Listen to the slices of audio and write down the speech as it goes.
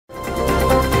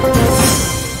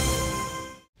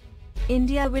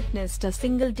India witnessed a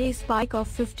single-day spike of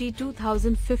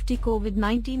 52,050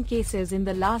 COVID-19 cases in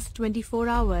the last 24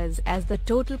 hours as the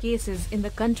total cases in the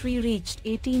country reached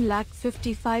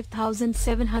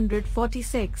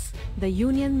 18,55,746, the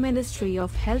Union Ministry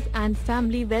of Health and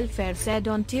Family Welfare said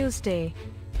on Tuesday.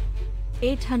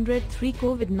 803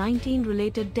 COVID-19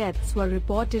 related deaths were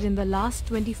reported in the last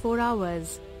 24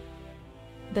 hours.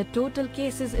 The total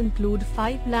cases include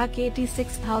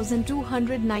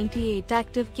 5,86,298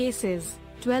 active cases,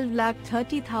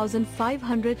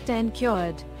 12,30,510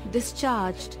 cured,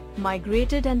 discharged,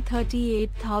 migrated and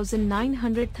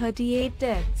 38,938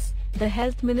 deaths, the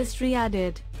Health Ministry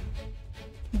added.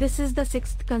 This is the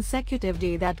sixth consecutive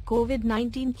day that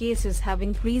COVID-19 cases have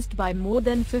increased by more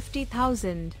than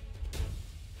 50,000.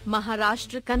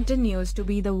 Maharashtra continues to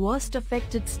be the worst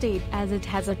affected state as it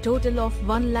has a total of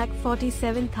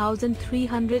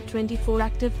 1,47,324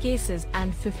 active cases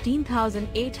and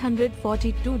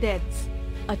 15,842 deaths.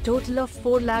 A total of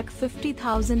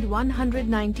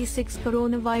 4,50,196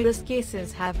 coronavirus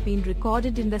cases have been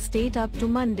recorded in the state up to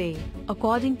Monday,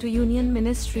 according to Union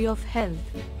Ministry of Health.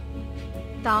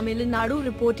 Tamil Nadu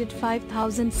reported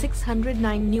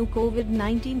 5,609 new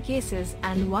COVID-19 cases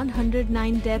and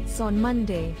 109 deaths on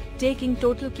Monday, taking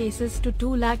total cases to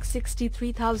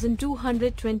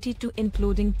 2,63,222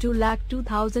 including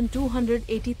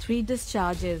 2,02,283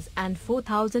 discharges and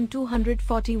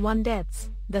 4,241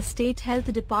 deaths, the State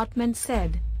Health Department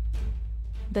said.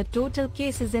 The total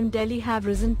cases in Delhi have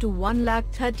risen to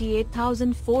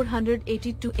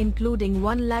 1,38,482 including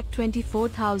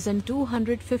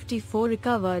 1,24,254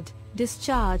 recovered,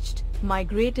 discharged,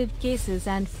 migrated cases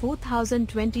and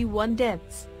 4,021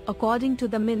 deaths, according to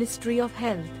the Ministry of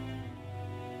Health.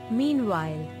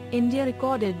 Meanwhile, India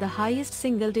recorded the highest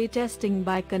single-day testing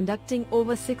by conducting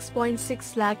over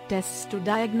 6.6 lakh tests to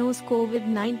diagnose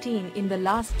COVID-19 in the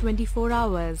last 24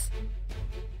 hours.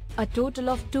 A total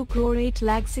of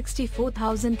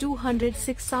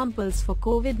 2,08,64,206 samples for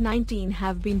COVID-19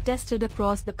 have been tested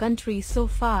across the country so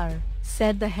far,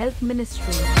 said the Health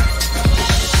Ministry.